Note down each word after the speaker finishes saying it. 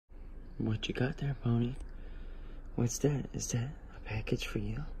What you got there, Pony? What's that? Is that a package for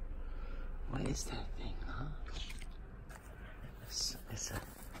you? What is that thing, huh? It's a...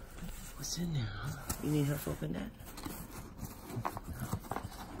 What's in there, huh? You need help open that?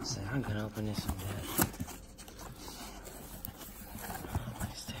 So I'm gonna open this one, Dad. What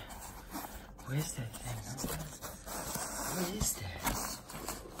is that? Where's that thing? What is that?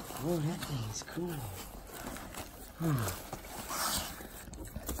 Oh, that thing is cool.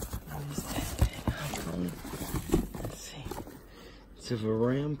 What is that thing? Let's see. It's a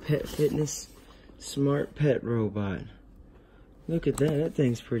VARRAM Pet Fitness Smart Pet Robot. Look at that. That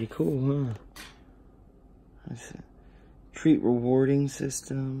thing's pretty cool, huh? That's it. Treat rewarding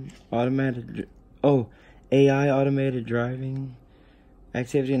system. Automated. Oh, AI automated driving.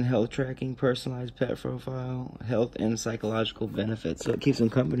 Activity and health tracking. Personalized pet profile. Health and psychological benefits. So it keeps them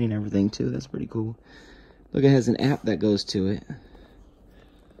company and everything too. That's pretty cool. Look, it has an app that goes to it.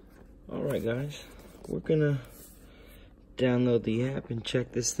 Alright guys, we're gonna download the app and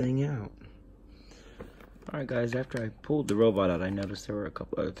check this thing out. Alright guys, after I pulled the robot out, I noticed there were a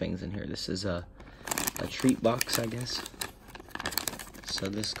couple other things in here. This is a treat box, I guess. So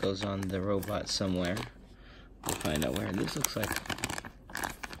this goes on the robot somewhere. We'll find out where. This looks like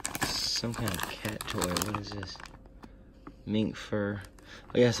some kind of cat toy. What is this? Mink fur.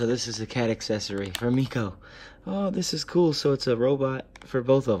 Oh yeah, so this is a cat accessory for Meeko. Oh, this is cool. So it's a robot for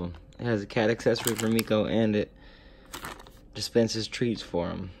both of them. It has a cat accessory for Meeko and it dispenses treats for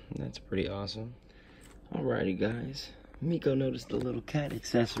him. That's pretty awesome. Alrighty guys. Meeko noticed the little cat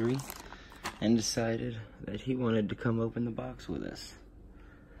accessory and decided that he wanted to come open the box with us.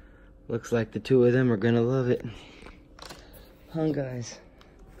 Looks like the two of them are gonna love it. Huh guys?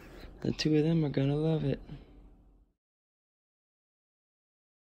 The two of them are gonna love it.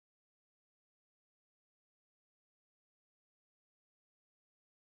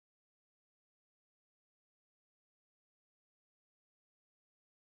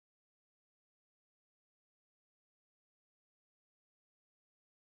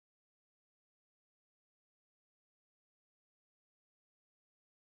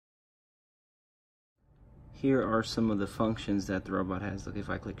 Here are some of the functions that the robot has. Look, if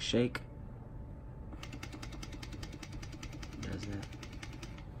I click shake, it does that.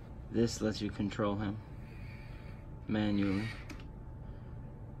 This lets you control him manually.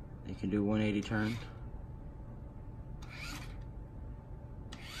 You can do 180 turn.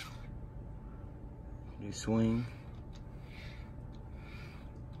 Do swing.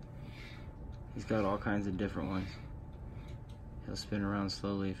 He's got all kinds of different ones. He'll spin around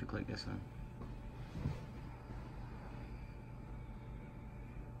slowly if you click this one.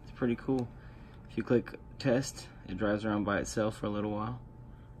 Pretty cool. If you click test, it drives around by itself for a little while.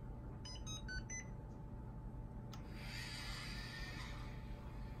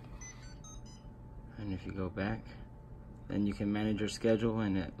 And if you go back, then you can manage your schedule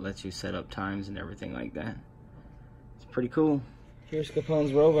and it lets you set up times and everything like that. It's pretty cool. Here's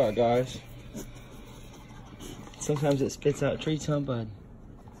Capone's robot, guys. Sometimes it spits out treats, huh, bud?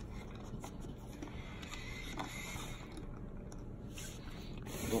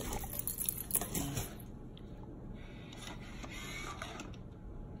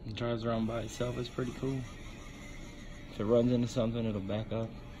 It drives around by itself. It's pretty cool. If it runs into something, it'll back up.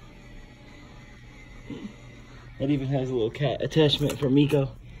 It even has a little cat attachment for Meeko.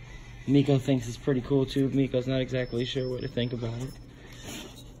 Meeko thinks it's pretty cool too. Meeko's not exactly sure what to think about it.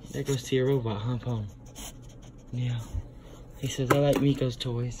 There goes to your robot, huh, Pone? Yeah. He says, I like Meeko's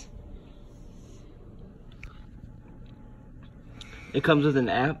toys. It comes with an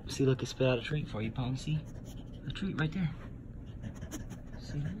app. See, look, it spit out a treat for you, Pone. See? A treat right there.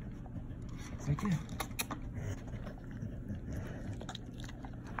 See that? Right there.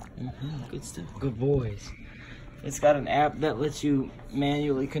 Good stuff. Good boys. It's got an app that lets you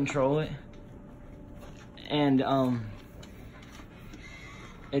manually control it. And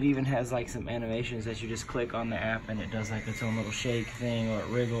it even has like some animations that you just click on the app and it does like its own little shake thing, or it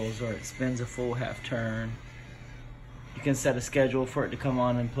wriggles, or it spins a full half turn. You can set a schedule for it to come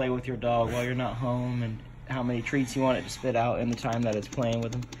on and play with your dog while you're not home, and how many treats you want it to spit out in the time that it's playing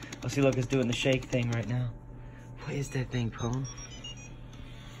with them. Oh, see, look, it's doing the shake thing right now. What is that thing, Pone?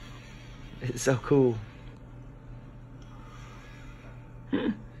 It's so cool.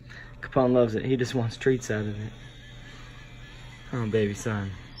 Capone loves it. He just wants treats out of it. Oh, baby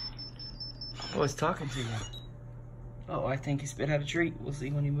son. Oh, it's talking to you. Oh, I think he spit out a treat. We'll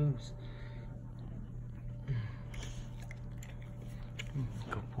see when he moves.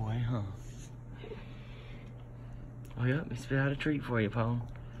 Good boy, huh? Oh, yep, he spit out a treat for you, Pone.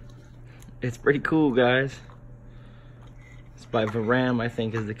 It's pretty cool, guys. It's by VARRAM, I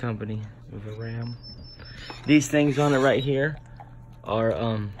think is the company. VARRAM. These things on it right here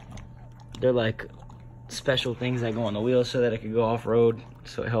are, they're like special things that go on the wheel so that it can go off-road.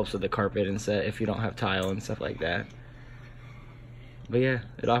 So it helps with the carpet and set if you don't have tile and stuff like that. But yeah,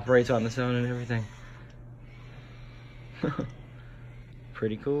 it operates on its own and everything.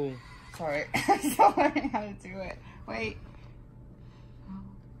 Pretty cool. Sorry, I'm still learning how to do it. Wait.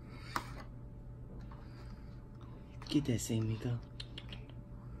 Get that thing, Meeko.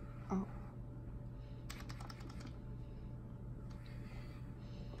 Oh.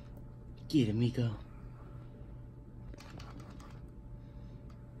 Get it, Meeko.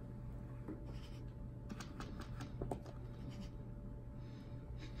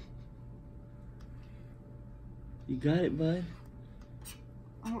 You got it, bud?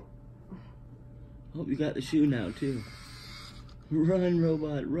 Oh. Hope you got the shoe now, too. Run,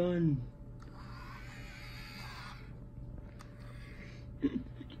 robot, run. Okay,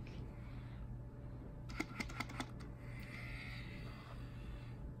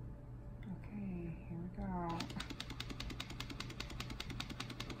 here we go.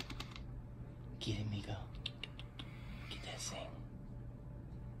 Get it, Meeko. Get that thing.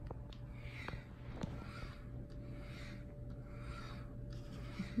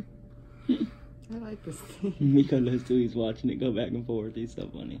 I like this thing. Meeko does too. He's watching it go back and forth. He's so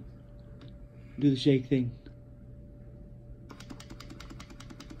funny. Do the shake thing.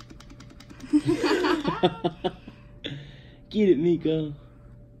 Get it, Meeko.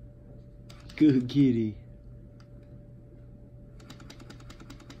 Good kitty.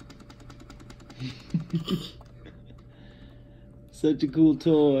 Such a cool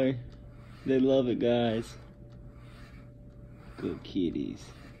toy. They love it, guys. Good kitties.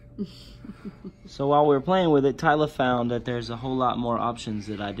 So while we were playing with it, Tyler found that there's a whole lot more options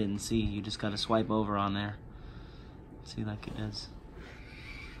that I didn't see. You just gotta swipe over on there. See, like it does.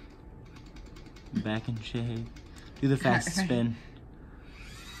 Back and shake. Do the fast spin.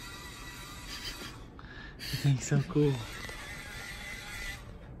 The thing's so cool.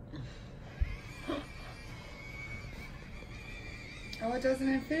 Oh, it does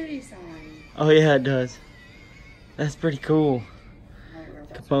an infinity sign. Oh yeah, it does. That's pretty cool.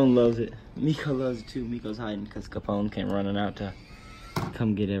 Capone loves it. Meeko loves it too. Meeko's hiding because Capone came running out to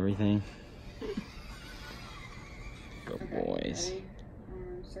come get everything. Good boys. Ready?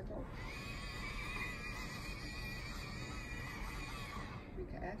 Circle.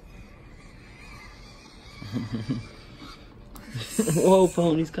 Make an S. Whoa,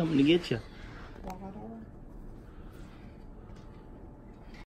 pony's coming to get you.